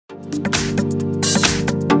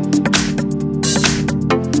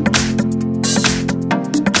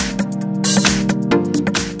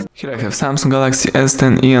Here I have Samsung Galaxy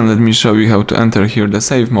S10e and let me show you how to enter here the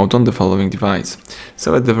save mode on the following device.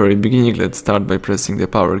 So at the very beginning, let's start by pressing the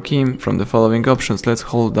power key. From the following options, let's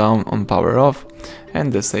hold down on power off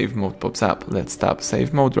and the save mode pops up. Let's tap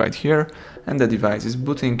save mode right here and the device is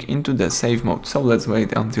booting into the save mode. So let's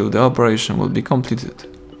wait until the operation will be completed.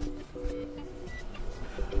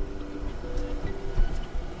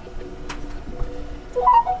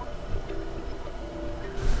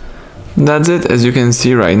 That's it. As you can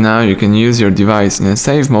see right now, you can use your device in a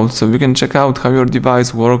save mode, so you can check out how your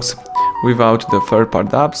device works without the third-party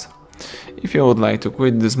apps. If you would like to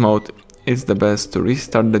quit this mode, it's the best to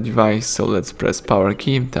restart the device, so let's press power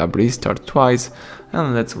key, tap restart twice,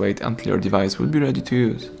 and let's wait until your device will be ready to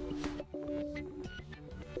use.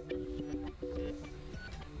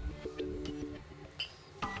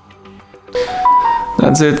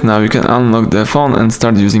 That's it, now you can unlock the phone and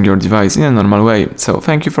start using your device in a normal way. So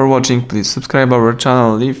thank you for watching, please subscribe our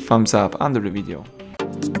channel, leave thumbs up under the video.